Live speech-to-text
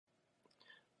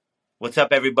What's up,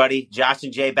 everybody? Josh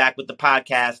and Jay back with the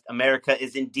podcast. America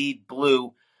is indeed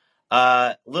blue.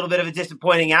 A little bit of a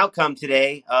disappointing outcome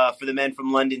today for the men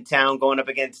from London Town going up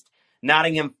against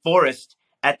Nottingham Forest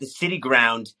at the City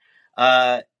Ground.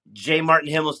 Jay Martin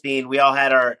Himmelstein, we all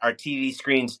had our TV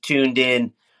screens tuned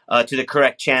in to the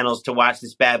correct channels to watch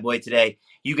this bad boy today.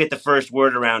 You get the first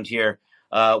word around here.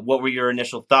 What were your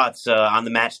initial thoughts on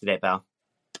the match today, pal?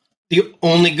 The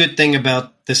only good thing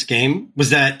about this game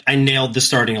was that I nailed the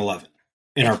starting 11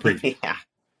 in our preview. Yeah.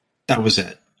 That was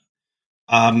it.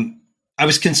 I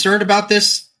was concerned about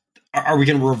this. Are we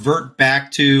going to revert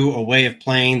back to a way of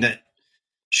playing that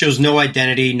shows no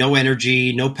identity, no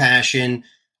energy, no passion?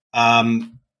 I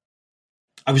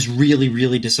was really,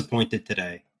 really disappointed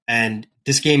today. And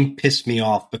this game pissed me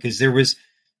off because there was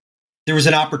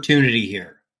an opportunity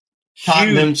here.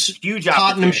 Huge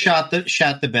Tottenham shot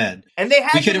the bed. And they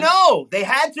had to know. They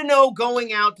had to know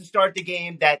going out to start the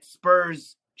game that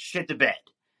Spurs shit the bed.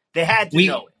 They had to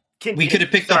know it. We could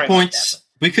have picked up points.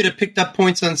 We could have picked up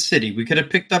points on City. We could have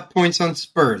picked up points on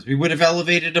Spurs. We would have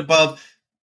elevated above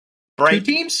two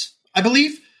teams, I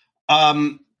believe.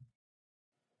 I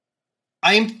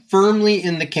am firmly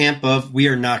in the camp of we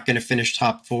are not going to finish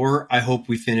top four. I hope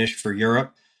we finish for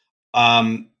Europe.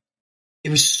 It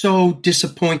was so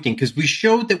disappointing because we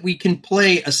showed that we can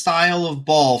play a style of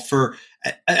ball for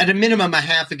at a minimum a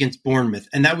half against Bournemouth,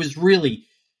 and that was really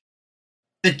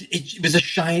that. It was a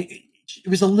shine. It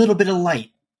was a little bit of light.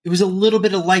 It was a little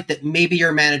bit of light that maybe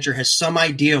our manager has some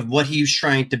idea of what he's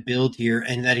trying to build here,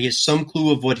 and that he has some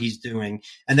clue of what he's doing,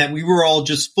 and that we were all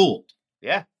just fooled.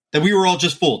 Yeah, that we were all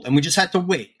just fooled, and we just had to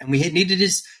wait, and we needed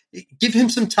give him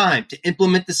some time to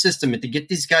implement the system and to get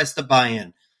these guys to buy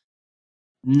in.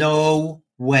 No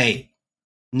way.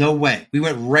 No way. We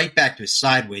went right back to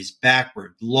sideways,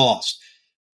 backward, lost.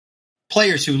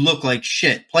 Players who look like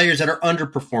shit. Players that are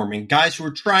underperforming. Guys who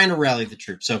are trying to rally the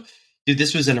troops. So, dude,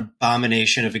 this was an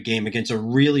abomination of a game against a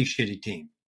really shitty team.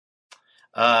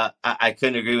 I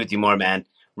couldn't agree with you more, man.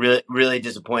 Really, really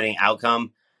disappointing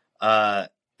outcome. If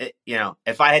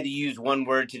I had to use one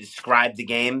word to describe the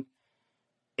game,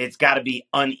 it's got to be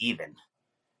uneven.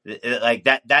 Like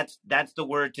that's the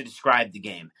word to describe the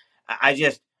game. I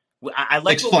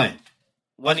like explain.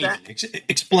 Uneven.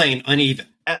 Explain uneven.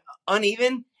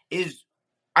 Uneven is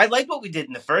I like what we did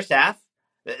in the first half.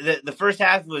 The first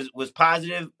half was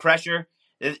positive pressure.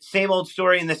 Same old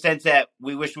story in the sense that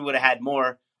we wish we would have had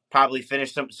more, probably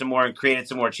finished some more and created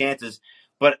some more chances.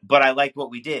 But I liked what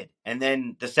we did. And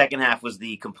then the second half was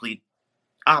the complete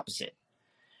opposite.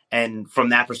 And from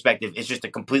that perspective, it's just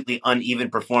a completely uneven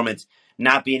performance,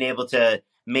 not being able to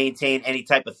maintain any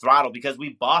type of throttle because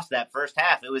we bossed that first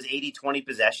half. It was 80-20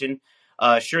 possession.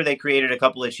 Sure, they created a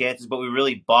couple of chances, but we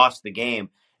really bossed the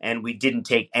game, and we didn't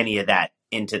take any of that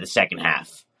into the second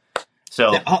half.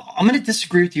 So I'm going to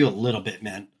disagree with you a little bit,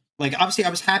 man. Like, obviously, I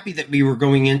was happy that we were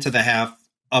going into the half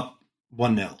up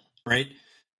 1-0, right?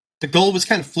 The goal was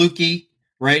kind of fluky,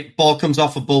 right? Ball comes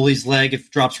off of Bully's leg.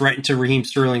 It drops right into Raheem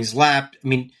Sterling's lap. I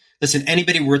mean, listen,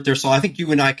 anybody worth their salt, I think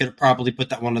you and I could have probably put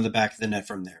that one on the back of the net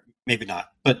from there. Maybe not.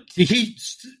 But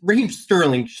Raheem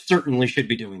Sterling certainly should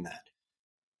be doing that.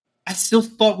 I still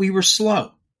thought we were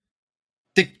slow.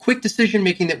 The quick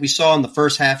decision-making that we saw in the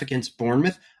first half against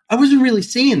Bournemouth, I wasn't really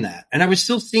seeing that. And I was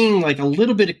still seeing like a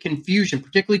little bit of confusion,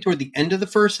 particularly toward the end of the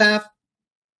first half.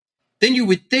 Then you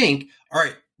would think, all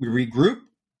right, we regroup,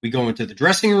 we go into the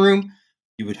dressing room.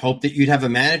 You would hope that you'd have a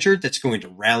manager that's going to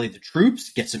rally the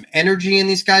troops, get some energy in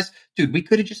these guys. Dude, we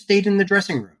could have just stayed in the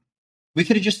dressing room. We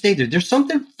could have just stayed there. There's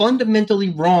something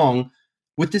fundamentally wrong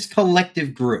with this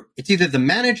collective group. It's either the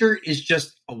manager is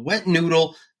just a wet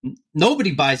noodle,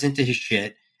 nobody buys into his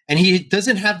shit, and he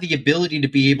doesn't have the ability to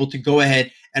be able to go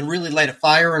ahead and really light a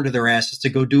fire under their asses to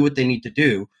go do what they need to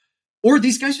do, or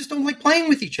these guys just don't like playing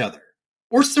with each other,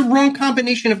 or it's the wrong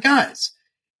combination of guys.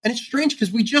 And it's strange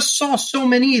because we just saw so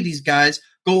many of these guys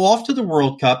go off to the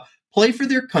World Cup, play for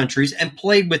their countries, and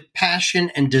play with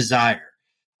passion and desire.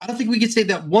 I don't think we could say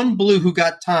that one blue who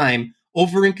got time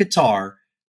over in Qatar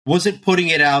wasn't putting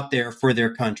it out there for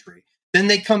their country. Then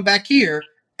they come back here,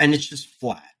 and it's just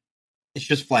flat. It's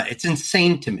just flat. It's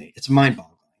insane to me. It's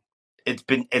mind-boggling.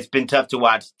 It's been tough to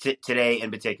watch today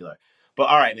in particular. But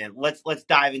all right, man, let's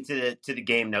dive into the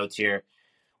game notes here.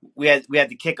 We had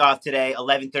the kickoff today,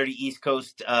 11:30 East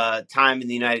Coast time in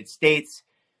the United States.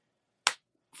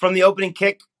 From the opening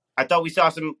kick, I thought we saw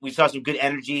some good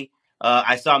energy.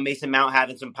 I saw Mason Mount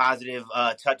having some positive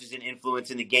touches and influence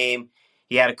in the game.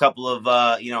 He had a couple of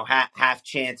half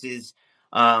chances.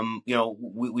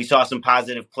 We saw some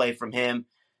positive play from him.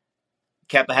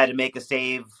 Kepa had to make a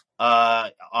save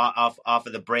off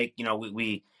of the break.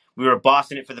 We we were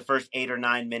bossing it for the first 8 or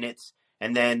 9 minutes,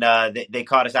 and then they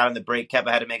caught us out on the break. Kepa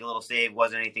had to make a little save.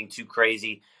 Wasn't anything too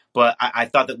crazy, but I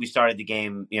thought that we started the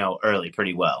game, early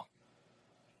pretty well.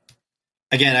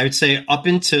 Again, I would say up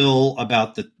until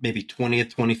about the maybe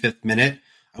 20th, 25th minute,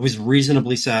 I was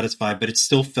reasonably satisfied, but it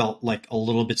still felt like a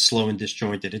little bit slow and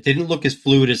disjointed. It didn't look as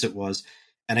fluid as it was.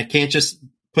 And I can't just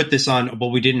put this on,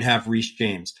 well, we didn't have Reece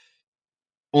James.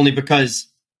 Only because,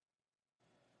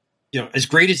 as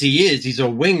great as he is, he's a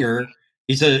winger,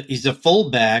 he's a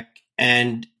fullback,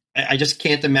 and I just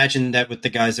can't imagine that with the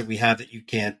guys that we have that you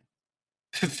can't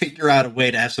figure out a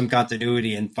way to have some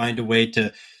continuity and find a way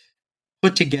to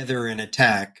put together an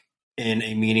attack in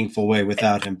a meaningful way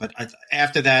without him. But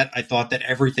after that, I thought that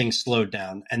everything slowed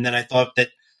down. And then I thought that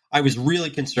I was really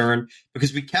concerned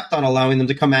because we kept on allowing them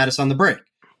to come at us on the break.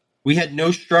 We had no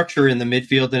structure in the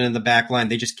midfield and in the back line.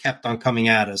 They just kept on coming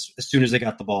at us as soon as they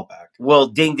got the ball back. Well,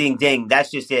 ding, ding, ding. That's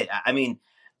just it. I mean,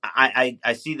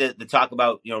 I see the talk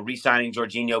about, re-signing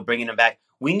Jorginho, bringing him back.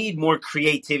 We need more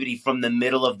creativity from the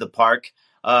middle of the park.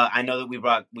 I know that we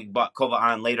brought Kova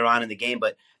on later on in the game,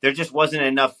 but there just wasn't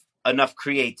enough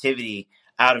creativity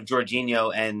out of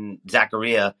Jorginho and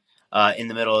Zakaria in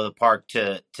the middle of the park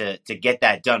to get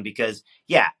that done. Because,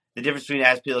 the difference between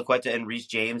Azpilicueta and Reece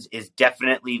James is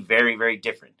definitely very, very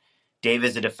different. Dave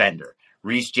is a defender.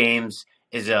 Reece James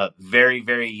is a very,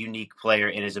 very unique player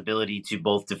in his ability to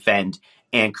both defend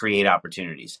and create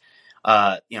opportunities.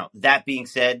 That being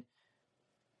said,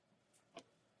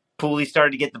 Pooley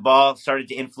started to get the ball, started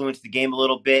to influence the game a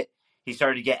little bit. He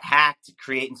started to get hacked,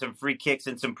 creating some free kicks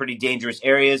in some pretty dangerous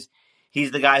areas.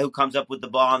 He's the guy who comes up with the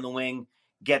ball on the wing,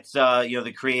 gets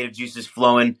the creative juices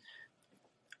flowing.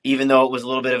 Even though it was a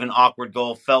little bit of an awkward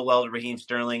goal, fell well to Raheem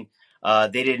Sterling.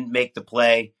 They didn't make the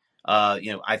play.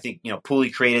 I think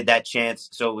Pooley created that chance,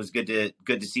 so it was good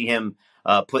to see him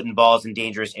putting balls in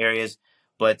dangerous areas.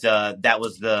 But that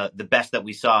was the best that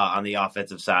we saw on the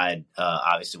offensive side,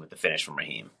 obviously with the finish from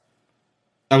Raheem.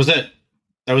 That was it.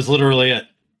 That was literally it.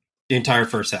 The entire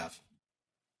first half.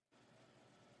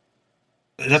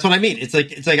 That's what I mean. It's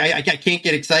like I can't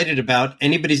get excited about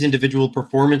anybody's individual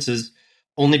performances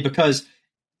only because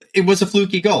it was a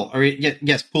fluky goal. All right,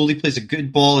 yes, Pooley plays a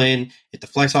good ball in. It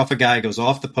deflects off a guy, goes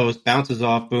off the post, bounces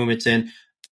off, boom, it's in.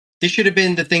 This should have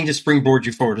been the thing to springboard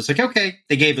you forward. It's like, okay,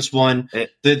 they gave us one.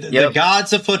 The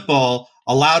gods of football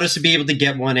allowed us to be able to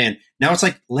get one in. Now it's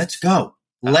like, let's go.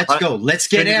 Let's go. Let's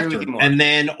get after it. And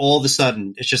then all of a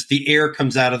sudden, it's just the air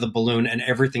comes out of the balloon and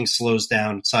everything slows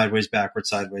down sideways, backward,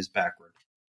 sideways, backward.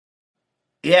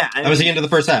 Yeah. That was the end of the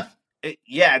first half.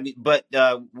 But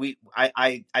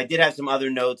I did have some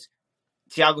other notes.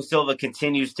 Thiago Silva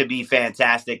continues to be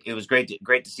fantastic. It was great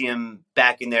to see him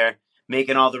back in there,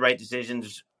 making all the right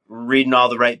decisions, reading all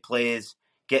the right plays,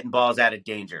 getting balls out of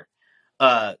danger.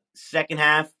 Second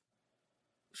half,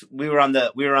 we were on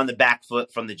the back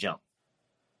foot from the jump.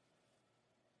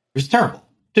 It was terrible.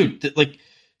 Dude, like,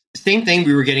 same thing.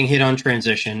 We were getting hit on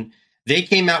transition. They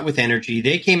came out with energy.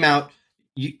 They came out.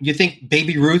 You think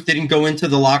Baby Ruth didn't go into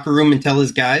the locker room and tell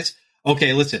his guys,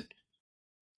 okay, listen,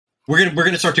 we're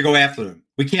gonna start to go after them.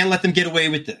 We can't let them get away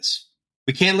with this.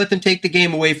 We can't let them take the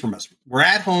game away from us. We're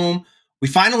at home. We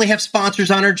finally have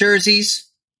sponsors on our jerseys,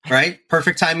 right?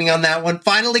 Perfect timing on that one.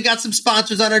 Finally got some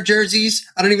sponsors on our jerseys.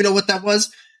 I don't even know what that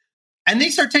was. And they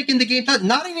start taking the game.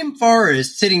 Nottingham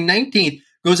Forest, sitting 19th,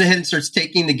 goes ahead and starts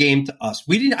taking the game to us.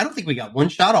 I don't think we got one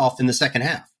shot off in the second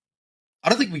half. I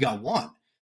don't think we got one.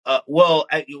 Well,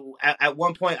 at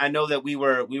one point, I know that we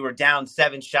were down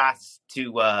 7 shots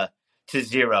to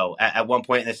 0 at one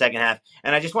point in the second half.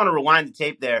 And I just want to rewind the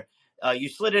tape there. You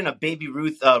slid in a Baby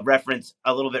Ruth reference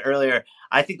a little bit earlier.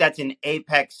 I think that's an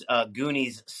Apex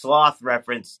Goonies sloth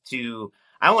reference to,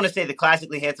 I want to say, the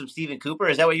classically handsome Stephen Cooper.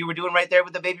 Is that what you were doing right there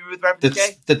with the Baby Ruth reference,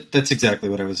 Jay? That's exactly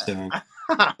what I was doing.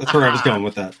 That's where I was going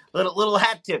with that. Little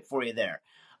hat tip for you there.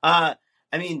 I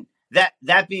mean,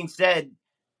 that being said,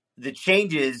 the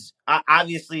changes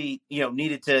obviously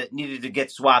needed to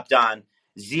get swapped on.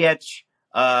 Ziyech,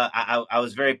 I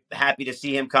was very happy to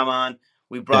see him come on.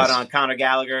 We brought on Conor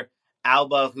Gallagher,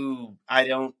 Alba, who I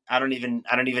don't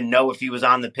even know if he was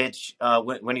on the pitch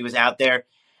when he was out there.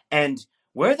 And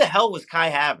where the hell was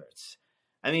Kai Havertz?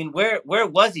 I mean, where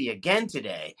was he again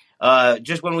today?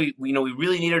 Just when we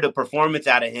really needed a performance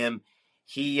out of him,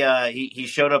 he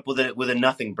showed up with a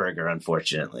nothing burger,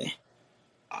 unfortunately.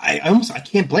 I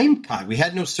can't blame Kai. We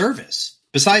had no service.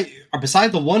 Beside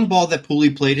the one ball that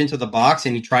Pooley played into the box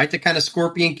and he tried to kind of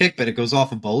scorpion kick, but it goes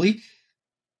off a bully.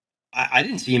 I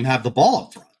didn't see him have the ball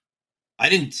up front. I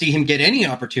didn't see him get any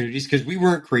opportunities because we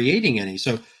weren't creating any.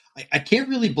 So I can't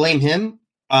really blame him.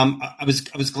 I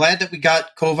was glad that we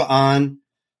got Kova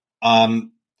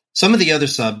on. Some of the other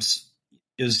subs,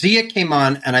 Ziyech came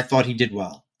on, and I thought he did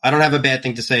well. I don't have a bad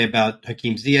thing to say about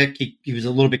Hakeem Ziyech. He was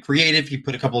a little bit creative. He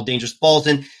put a couple of dangerous balls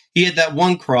in. He had that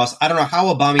one cross. I don't know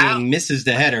how Aubameyang misses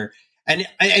the header.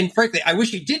 And frankly, I wish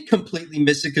he did completely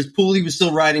miss it because Pooley was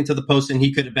still riding to the post and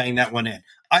he could have banged that one in.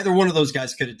 Either one of those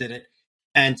guys could have did it.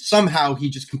 And somehow he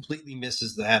just completely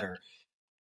misses the header.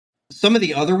 Some of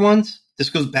the other ones,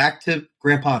 this goes back to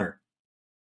Graham Potter.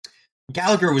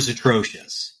 Gallagher was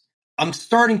atrocious. I'm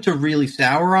starting to really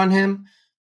sour on him.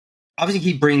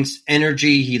 Obviously, he brings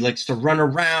energy. He likes to run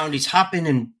around. He's hopping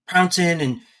and pouncing.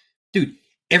 And, dude,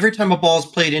 every time a ball's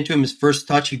played into him, his first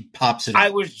touch, he pops it up. I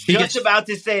was just about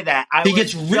to say that. He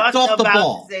gets ripped off the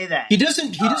ball. He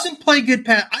doesn't play good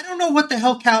pass. I don't know what the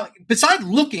hell besides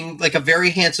looking like a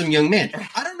very handsome young man,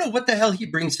 I don't know what the hell he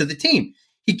brings to the team.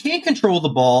 He can't control the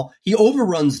ball. He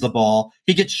overruns the ball.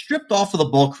 He gets stripped off of the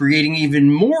ball, creating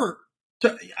even more.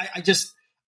 That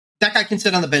guy can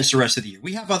sit on the bench the rest of the year.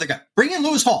 We have other guys. Bring in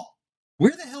Lewis Hall.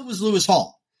 Where the hell was Lewis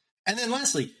Hall? And then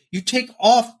lastly, you take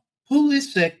off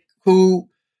Pulisic, who,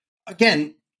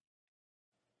 again,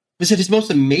 was it his most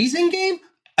amazing game?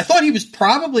 I thought he was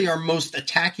probably our most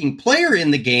attacking player in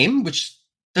the game, which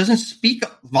doesn't speak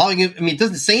volume. I mean, it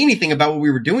doesn't say anything about what we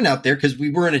were doing out there because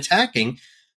we weren't attacking.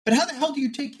 But how the hell do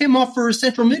you take him off for a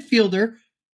central midfielder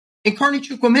in Carney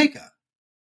Chukwuemeka?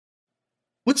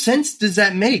 What sense does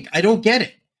that make? I don't get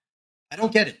it.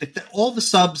 All the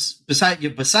subs, besides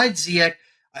Ziyech,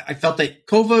 I felt that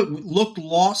Kova looked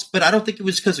lost, but I don't think it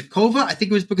was because of Kova. I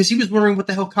think it was because he was wondering what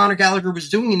the hell Conor Gallagher was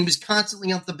doing, and he was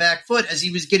constantly on the back foot as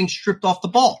he was getting stripped off the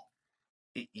ball.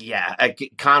 Yeah,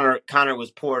 Conor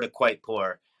was poor to quite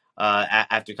poor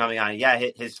after coming on. Yeah,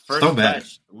 his first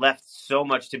touch left so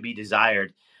much to be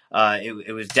desired.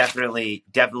 It was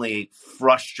definitely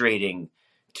frustrating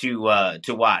to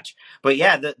watch. But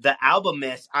yeah, the Alba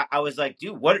miss, I was like,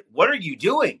 dude, what are you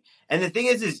doing? And the thing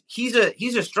is he's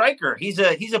a striker. He's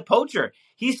a poacher.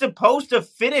 He's supposed to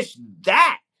finish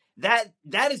that.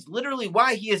 That is literally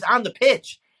why he is on the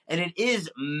pitch. And it is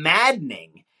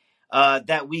maddening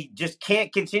that we just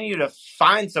can't continue to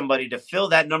find somebody to fill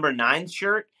that number 9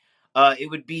 shirt. It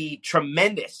would be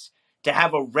tremendous to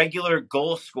have a regular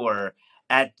goal scorer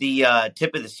at the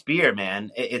tip of the spear,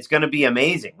 man. It's going to be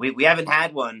amazing. We haven't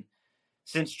had one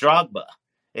since Drogba,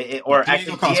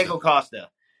 Diego Costa.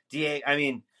 I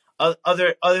mean,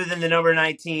 other than the number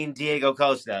 19, Diego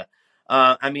Costa.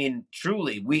 I mean,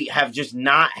 truly, we have just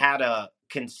not had a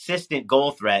consistent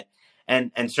goal threat,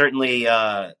 and certainly,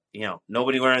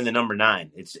 nobody wearing the number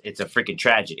 9. It's a freaking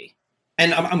tragedy.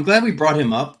 And I'm glad we brought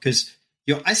him up because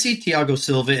I see Thiago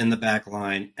Silva in the back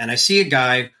line, and I see a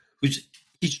guy who's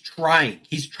He's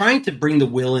trying to bring the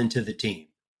will into the team.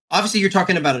 Obviously, you're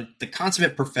talking about the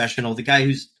consummate professional, the guy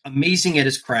who's amazing at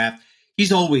his craft.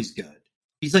 He's always good.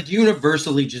 He's like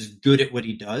universally just good at what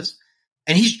he does.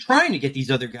 And he's trying to get these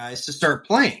other guys to start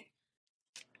playing.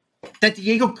 That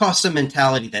Diego Costa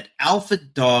mentality, that alpha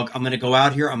dog, I'm going to go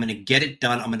out here, I'm going to get it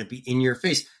done, I'm going to be in your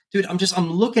face. Dude,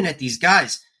 I'm looking at these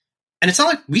guys. And it's not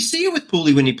like we see it with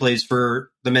Pooley when he plays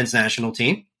for the men's national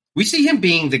team. We see him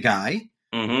being the guy.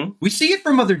 Mm-hmm. We see it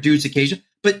from other dudes occasionally,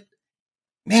 but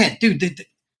man, dude,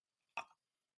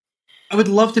 I would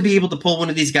love to be able to pull one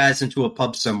of these guys into a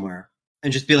pub somewhere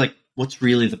and just be like, what's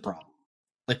really the problem?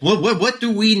 Like, what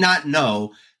do we not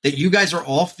know that you guys are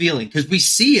all feeling? Because we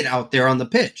see it out there on the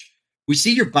pitch. We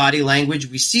see your body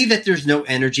language. We see that there's no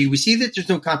energy. We see that there's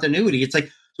no continuity. It's like,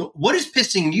 so what is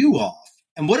pissing you off?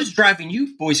 And what is driving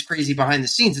you boys crazy behind the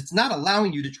scenes? It's not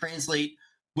allowing you to translate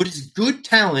what is good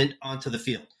talent onto the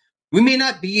field. We may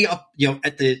not be up,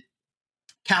 at the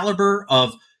caliber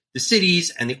of the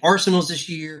Cities and the Arsenals this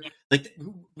year. Like,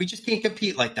 we just can't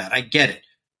compete like that. I get it.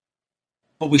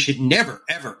 But we should never,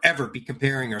 ever, ever be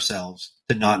comparing ourselves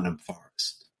to Nottingham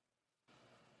Forest.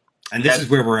 And this is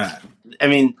where we're at. I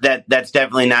mean, that's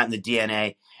definitely not in the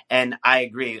DNA. And I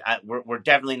agree. We're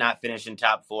definitely not finishing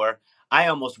top 4. I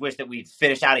almost wish that we'd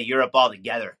finish out of Europe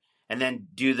altogether and then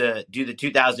do the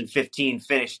 2015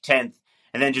 finish 10th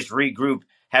and then just regroup.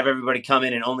 Have everybody come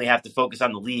in and only have to focus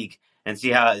on the league and see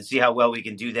how well we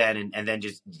can do then, and then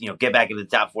just get back into the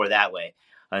top 4 that way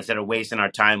instead of wasting our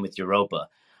time with Europa.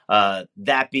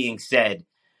 That being said,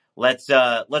 let's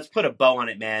put a bow on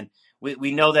it, man.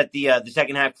 We know that the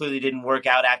second half clearly didn't work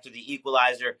out after the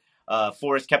equalizer.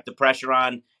 Forrest kept the pressure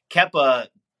on. Kepa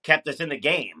kept us in the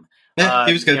game. Yeah,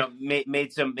 he was good.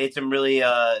 Made some really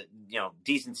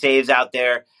decent saves out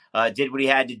there. Did what he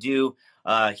had to do.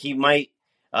 He might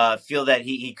feel that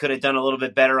he could have done a little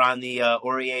bit better on the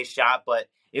Aurier shot, but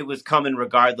it was coming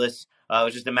regardless. It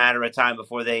was just a matter of time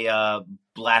before they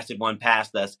blasted one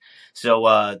past us.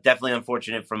 So definitely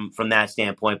unfortunate from that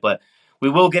standpoint. But We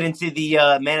will get into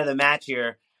the man of the match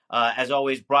here. As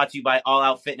always, brought to you by All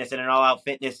Out Fitness. And in All Out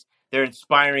Fitness, they're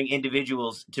inspiring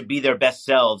individuals to be their best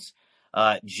selves.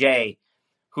 Jay,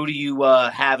 who do you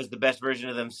have as the best version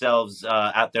of themselves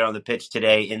out there on the pitch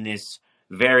today in this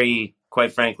very,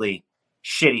 quite frankly,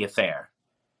 shitty affair?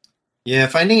 Yeah,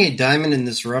 finding a diamond in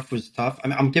this rough was tough.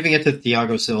 I'm giving it to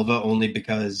Thiago Silva only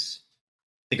because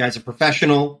the guy's a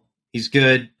professional. He's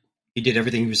good. He did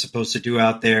everything he was supposed to do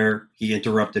out there. He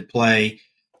interrupted play.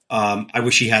 I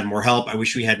wish he had more help. I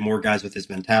wish we had more guys with his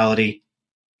mentality.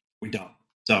 We don't.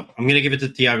 So I'm going to give it to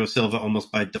Thiago Silva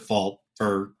almost by default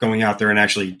for going out there and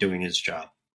actually doing his job.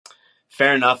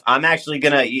 Fair enough. I'm actually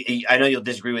going to, I know you'll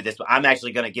disagree with this, but I'm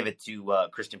actually going to give it to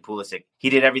Christian Pulisic. He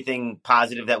did everything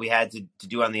positive that we had to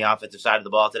do on the offensive side of the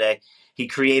ball today. He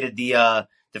created the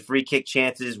free kick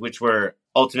chances, which were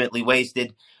ultimately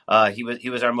wasted. He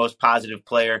was our most positive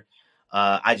player.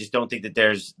 I just don't think that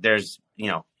there's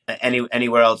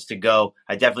anywhere else to go.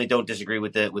 I definitely don't disagree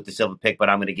with the Silva pick, but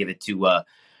I'm going to give it to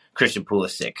Christian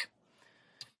Pulisic.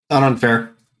 Not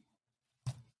unfair.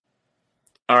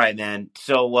 All right, man.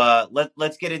 So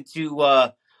let's get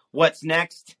into what's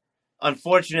next.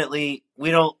 Unfortunately,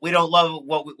 we don't love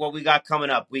what we got coming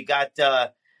up. We got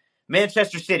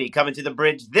Manchester City coming to the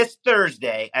Bridge this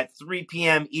Thursday at 3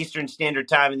 p.m. Eastern Standard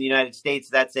Time in the United States.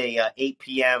 That's a 8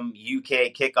 p.m.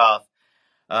 UK kickoff.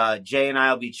 Jay and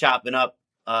I will be chopping up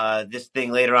this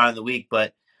thing later on in the week.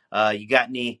 But you got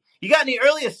any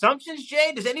early assumptions,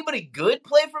 Jay? Does anybody good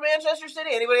play for Manchester City?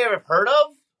 Anybody ever heard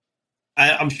of?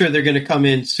 I'm sure they're going to come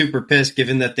in super pissed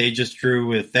given that they just drew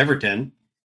with Everton.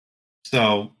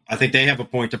 So I think they have a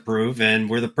point to prove, and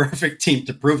we're the perfect team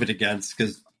to prove it against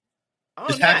because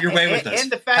have your way with us.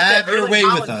 And the fact have that your Erling way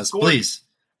Haaland with us, please.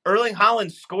 Erling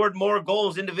Haaland scored more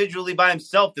goals individually by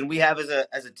himself than we have as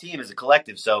a team, as a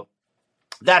collective. So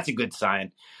that's a good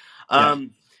sign. Yeah.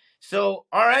 So,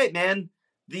 all right, man.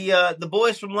 The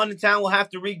boys from London Town will have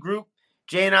to regroup.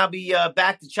 Jay and I'll be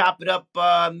back to chop it up.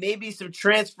 Maybe some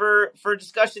transfer for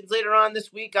discussions later on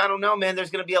this week. I don't know, man. There's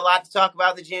going to be a lot to talk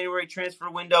about in the January transfer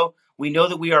window. We know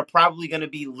that we are probably going to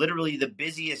be literally the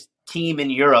busiest team in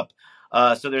Europe.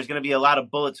 So there's going to be a lot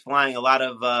of bullets flying, a lot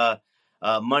of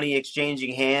money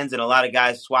exchanging hands, and a lot of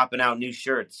guys swapping out new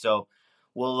shirts. So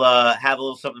we'll have a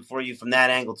little something for you from that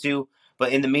angle too.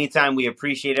 But in the meantime, we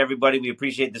appreciate everybody. We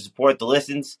appreciate the support, the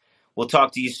listens. We'll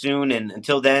talk to you soon. And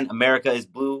until then, America is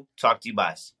blue. Talk to you,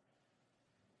 guys.